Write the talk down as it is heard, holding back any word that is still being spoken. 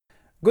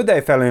Good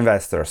day, fellow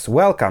investors.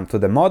 Welcome to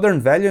the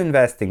Modern Value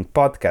Investing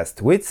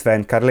podcast with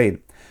Sven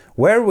Carlin,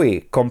 where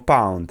we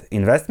compound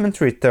investment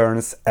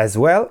returns as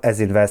well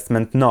as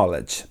investment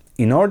knowledge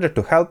in order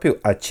to help you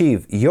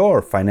achieve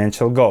your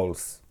financial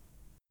goals.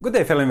 Good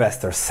day, fellow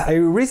investors. I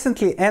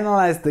recently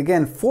analyzed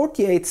again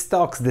 48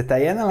 stocks that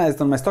I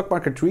analyzed on my stock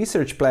market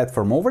research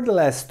platform over the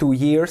last 2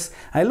 years.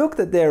 I looked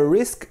at their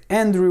risk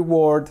and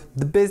reward,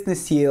 the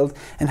business yield,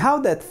 and how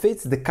that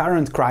fits the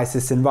current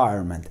crisis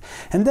environment.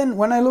 And then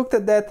when I looked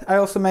at that, I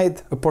also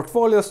made a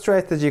portfolio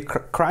strategy,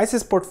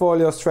 crisis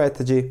portfolio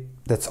strategy.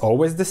 That's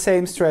always the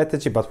same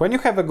strategy, but when you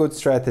have a good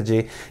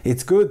strategy,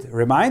 it's good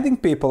reminding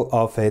people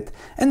of it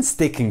and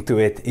sticking to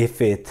it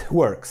if it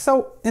works.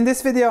 So in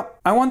this video,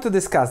 I want to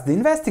discuss the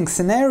investing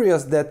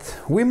scenarios that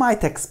we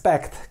might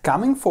expect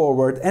coming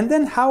forward, and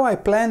then how I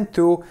plan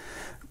to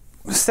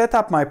set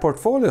up my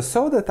portfolio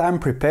so that I'm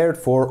prepared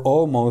for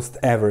almost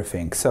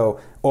everything,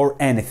 or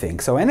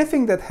anything. So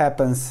anything that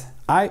happens,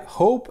 I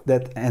hope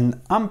that,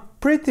 and I'm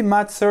pretty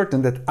much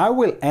certain that I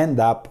will end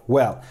up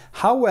well.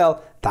 How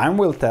well? Time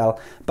will tell,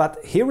 but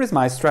here is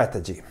my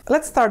strategy.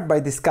 Let's start by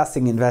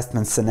discussing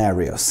investment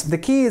scenarios. The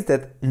key is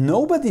that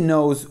nobody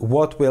knows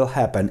what will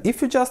happen.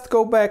 If you just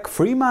go back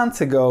 3 months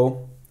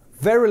ago,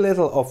 very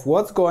little of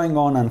what's going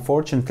on,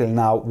 unfortunately,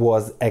 now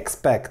was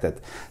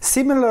expected.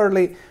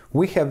 Similarly,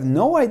 we have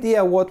no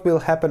idea what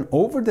will happen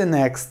over the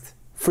next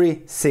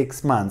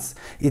 3-6 months.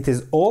 It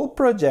is all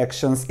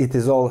projections, it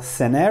is all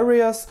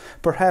scenarios.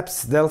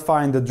 Perhaps they'll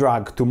find a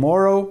drug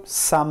tomorrow.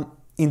 Some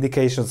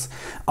indications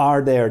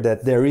are there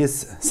that there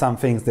is some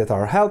things that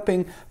are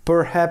helping.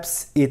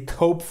 Perhaps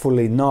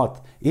hopefully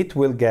not. It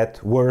will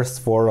get worse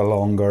for a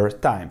longer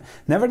time.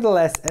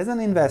 Nevertheless, as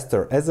an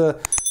investor, as a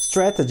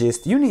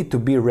strategist, you need to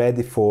be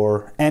ready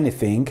for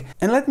anything.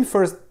 And let me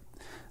first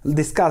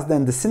discuss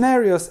then the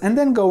scenarios and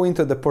then go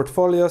into the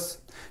portfolios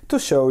to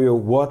show you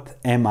what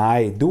am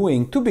I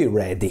doing to be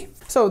ready.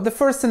 So the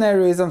first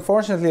scenario is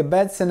unfortunately a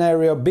bad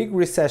scenario: big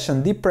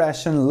recession,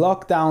 depression,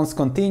 lockdowns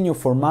continue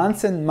for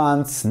months and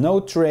months, no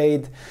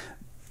trade,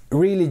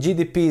 really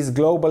GDP is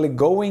globally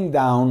going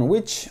down,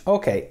 which,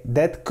 okay,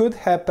 that could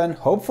happen,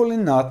 hopefully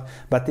not,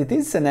 but it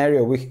is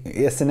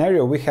a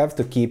scenario we have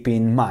to keep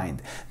in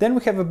mind. Then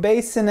we have a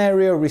base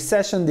scenario: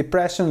 recession,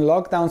 depression,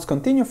 lockdowns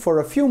continue for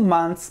a few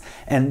months,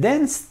 and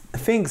then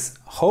things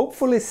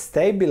hopefully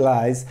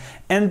stabilize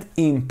and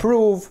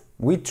improve.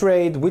 We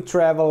trade, we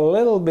travel a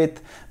little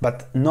bit,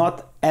 but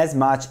not as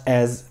much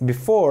as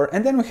before.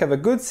 And then we have a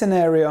good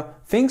scenario: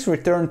 things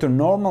return to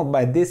normal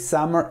by this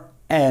summer,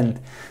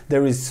 and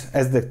there is,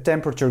 as the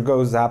temperature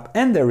goes up,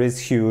 and there is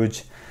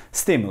huge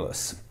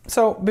stimulus.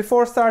 So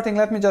before starting,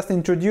 let me just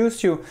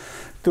introduce you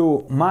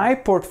to my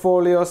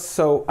portfolios.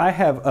 So I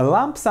have a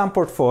lump sum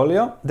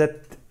portfolio that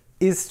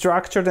is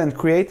structured and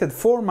created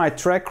for my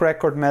track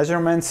record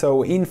measurement.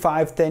 So in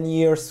 5-10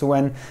 years,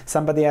 when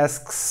somebody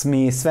asks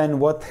me, Sven,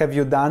 what have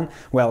you done?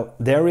 Well,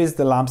 there is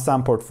the lump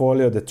sum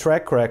portfolio, the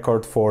track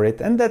record for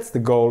it, and that's the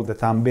goal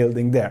that I'm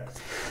building there.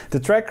 The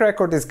track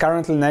record is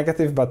currently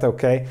negative, but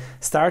okay.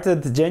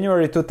 Started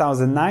January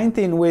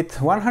 2019 with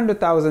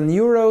 100,000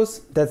 euros.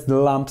 That's the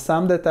lump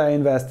sum that I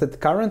invested.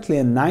 Currently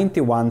at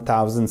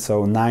 91,000,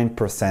 so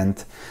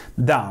 9%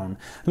 down.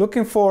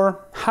 Looking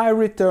for high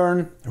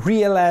return,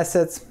 real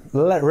assets,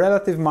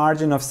 relative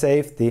margin of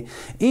safety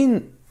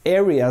in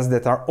areas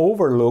that are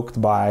overlooked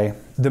by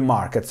the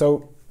market.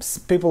 So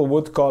people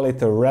would call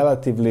it a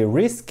relatively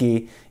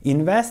risky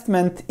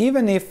investment,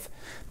 even if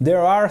there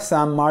are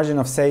some margin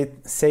of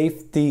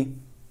safety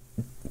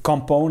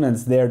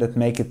components there that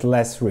make it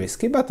less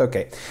risky, but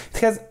okay. It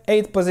has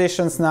 8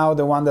 positions now.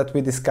 The one that we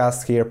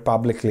discussed here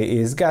publicly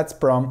is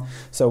Gazprom,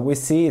 so we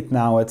see it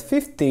now at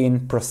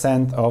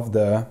 15% of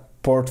the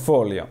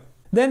portfolio.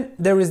 Then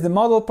there is the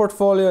model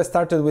portfolio. I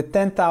started with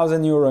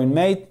 10,000 euro in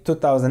May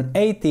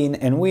 2018,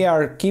 and we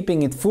are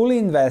keeping it fully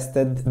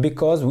invested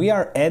because we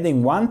are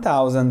adding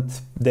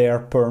 1,000 there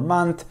per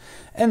month,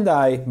 and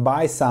I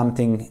buy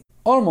something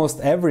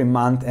almost every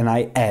month and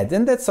I add.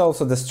 And that's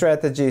also the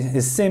strategy.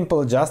 Is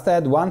simple: just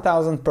add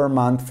 1,000 per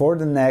month for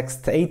the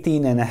next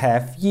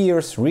 18.5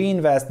 years,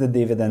 reinvest the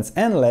dividends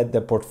and let the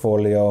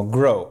portfolio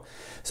grow.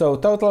 So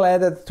total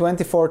added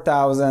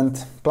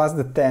 24,000 plus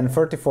the 10,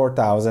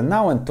 34,000,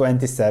 now in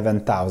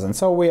 27,000.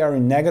 So we are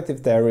in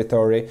negative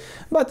territory,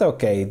 but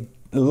okay,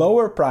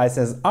 lower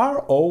prices are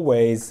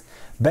always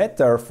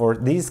better for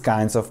these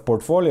kinds of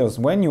portfolios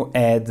when you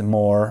add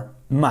more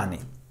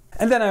money.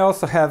 And then I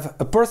also have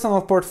a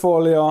personal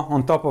portfolio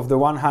on top of the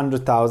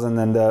 100,000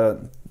 and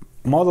the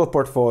model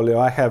portfolio.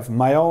 I have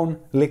my own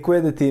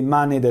liquidity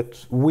money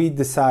that we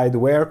decide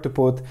where to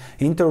put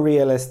into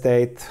real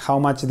estate, how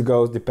much it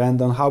goes,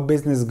 depend on how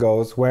business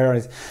goes, where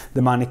is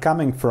the money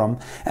coming from.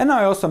 And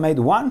I also made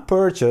one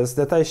purchase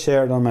that I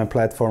shared on my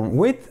platform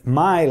with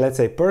my, let's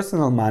say,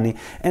 personal money.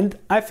 And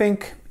I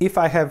think if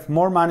I have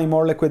more money,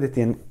 more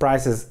liquidity, and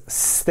prices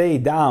stay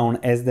down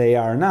as they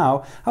are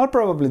now, I'll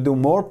probably do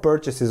more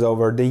purchases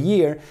over the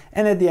year,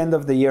 and at the end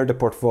of the year the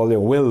portfolio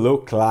will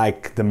look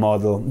like the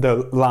model,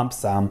 the lump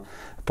sum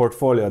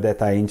portfolio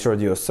that I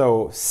introduced.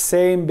 So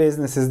same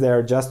businesses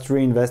there, just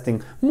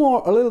reinvesting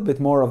a little bit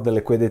more of the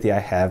liquidity I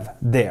have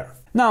there.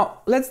 Now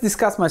let's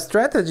discuss my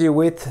strategy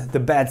with the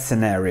bad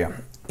scenario.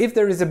 If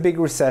there is a big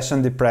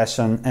recession,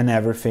 depression, and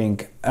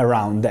everything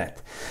around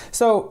that.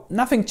 So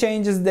nothing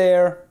changes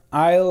there.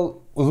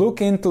 I'll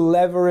look into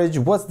leverage.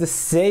 What's the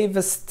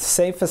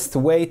safest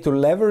way to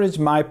leverage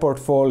my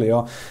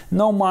portfolio?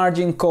 No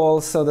margin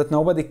calls so that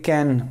nobody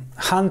can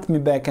hunt me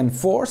back and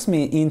force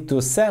me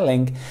into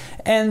selling.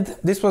 And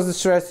this was the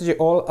strategy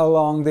all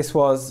along. This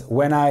was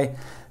when I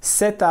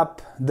set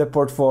up the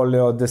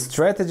portfolio, the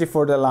strategy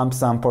for the lump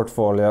sum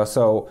portfolio.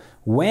 So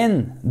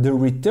when the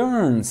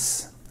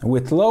returns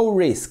with low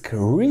risk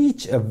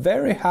reach a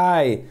very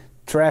high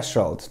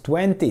threshold,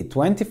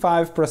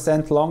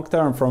 20-25% long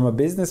term from a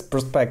business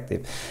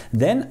perspective,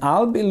 then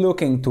I'll be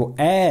looking to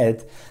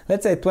add,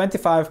 let's say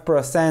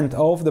 25%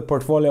 of the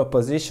portfolio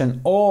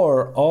position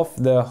or of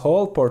the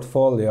whole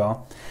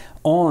portfolio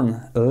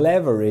on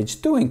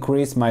leverage to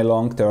increase my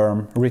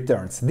long-term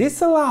returns.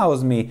 This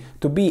allows me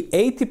to be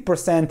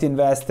 80%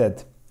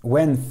 invested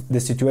when the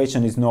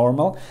situation is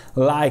normal,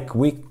 like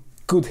we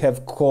could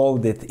have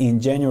called it in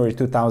January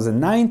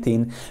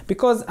 2019,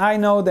 because I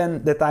know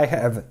then that I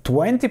have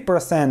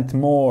 20%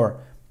 more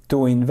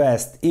to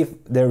invest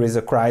if there is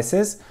a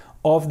crisis.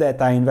 Of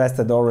that, I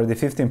invested already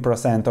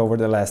 15% over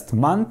the last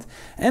month,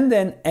 and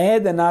then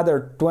add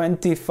another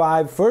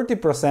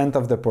 25-30%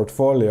 of the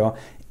portfolio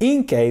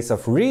in case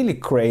of really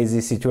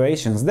crazy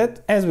situations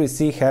that, as we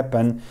see,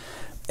 happen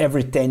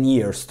every 10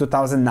 years,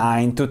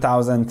 2009,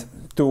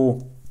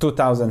 2002,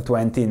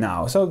 2020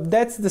 now. So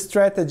that's the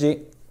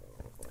strategy.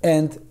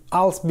 And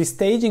I'll be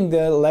staging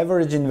the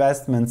leverage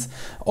investments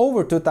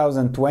over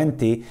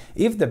 2020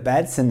 if the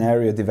bad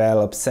scenario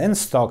develops and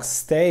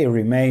stocks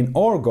remain,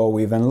 or go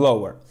even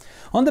lower.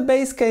 On the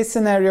base case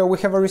scenario, we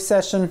have a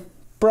recession,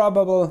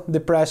 probable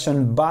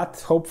depression,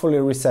 but hopefully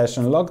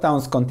recession.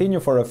 Lockdowns continue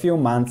for a few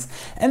months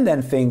and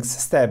then things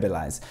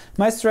stabilize.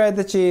 My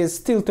strategy is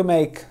still to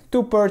make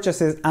 2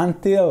 purchases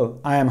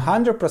until I am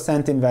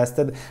 100%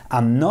 invested.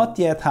 I'm not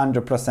yet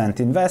 100%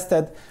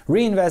 invested.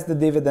 Reinvest the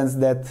dividends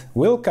that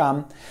will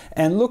come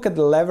and look at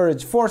the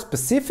leverage for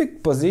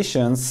specific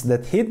positions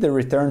that hit the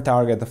return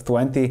target of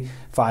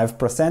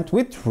 25%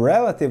 with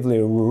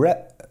relatively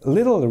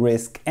little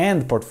risk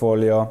and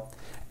portfolio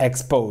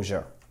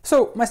exposure.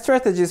 So my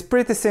strategy is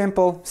pretty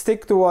simple.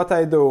 Stick to what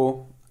I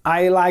do.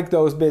 I like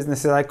those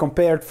businesses. I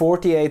compared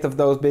 48 of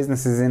those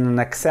businesses in an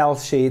Excel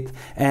sheet,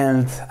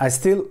 and I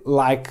still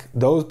like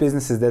those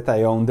businesses that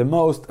I own the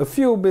most. A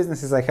few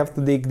businesses I have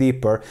to dig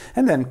deeper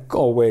and then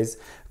always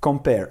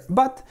compare.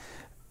 But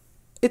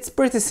it's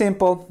pretty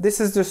simple. This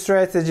is the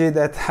strategy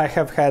that I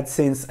have had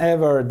since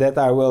ever, that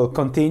I will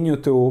continue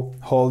to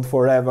hold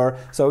forever.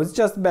 So it's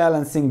just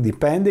balancing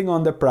depending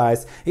on the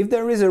price. If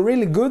there is a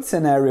really good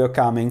scenario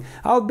coming,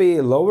 I'll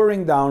be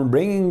lowering down,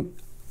 bringing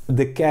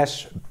the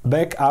cash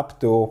back up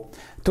to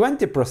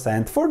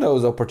 20% for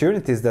those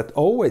opportunities that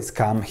always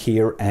come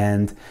here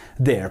and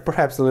there.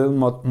 Perhaps a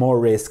little more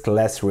risk,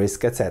 less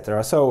risk,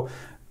 etc. So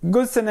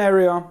good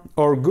scenario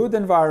or good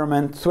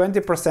environment,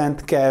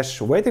 20% cash,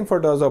 waiting for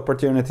those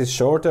opportunities,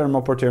 short-term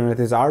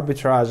opportunities,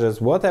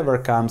 arbitrages, whatever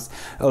comes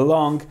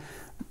along.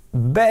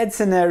 Bad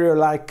scenario,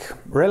 like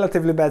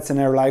relatively bad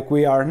scenario like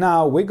we are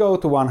now, we go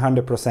to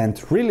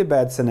 100%. Really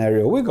bad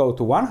scenario, we go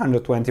to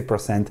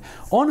 120%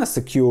 on a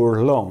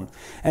secure loan.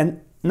 And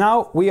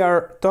now we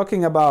are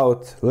talking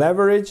about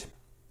leverage,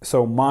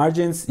 so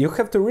margins. You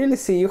have to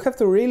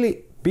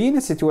really be in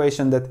a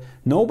situation that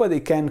nobody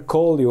can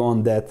call you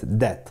on that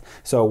debt.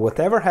 So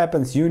whatever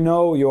happens,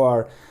 you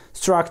are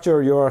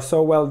structured, you are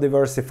so well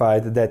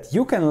diversified that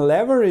you can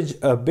leverage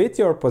a bit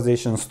your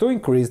positions to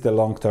increase the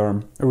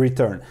long-term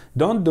return.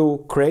 Don't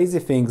do crazy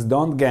things,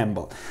 don't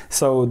gamble.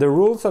 So the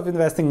rules of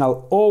investing are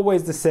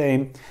always the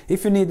same.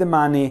 If you need the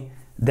money,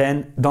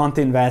 then don't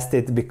invest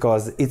it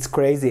because it's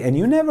crazy and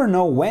you never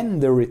know when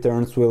the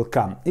returns will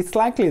come. It's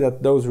likely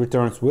that those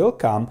returns will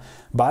come,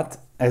 but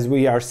as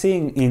we are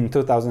seeing in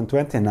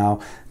 2020 now,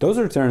 those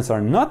returns are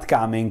not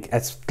coming,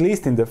 at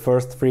least in the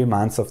first 3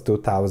 months of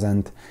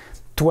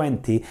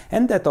 2020,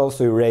 and that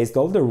also erased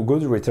all the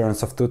good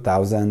returns of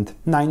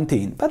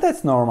 2019. But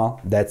that's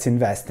normal, that's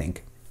investing.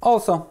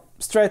 Also,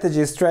 strategy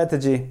is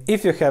strategy.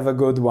 If you have a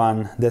good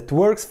one that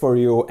works for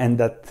you and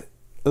that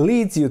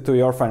leads you to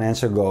your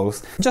financial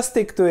goals, just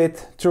stick to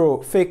it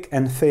through thick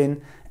and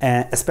thin,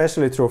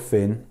 especially through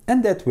thin,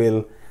 and that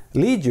will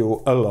lead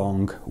you a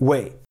long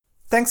way.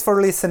 Thanks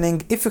for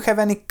listening. If you have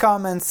any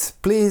comments,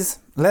 please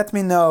let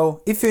me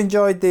know. If you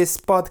enjoyed this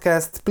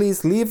podcast,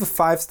 please leave a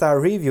 5-star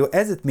review,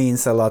 as it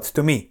means a lot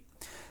to me.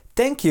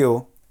 Thank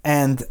you,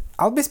 and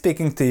I'll be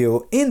speaking to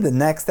you in the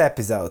next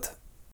episode.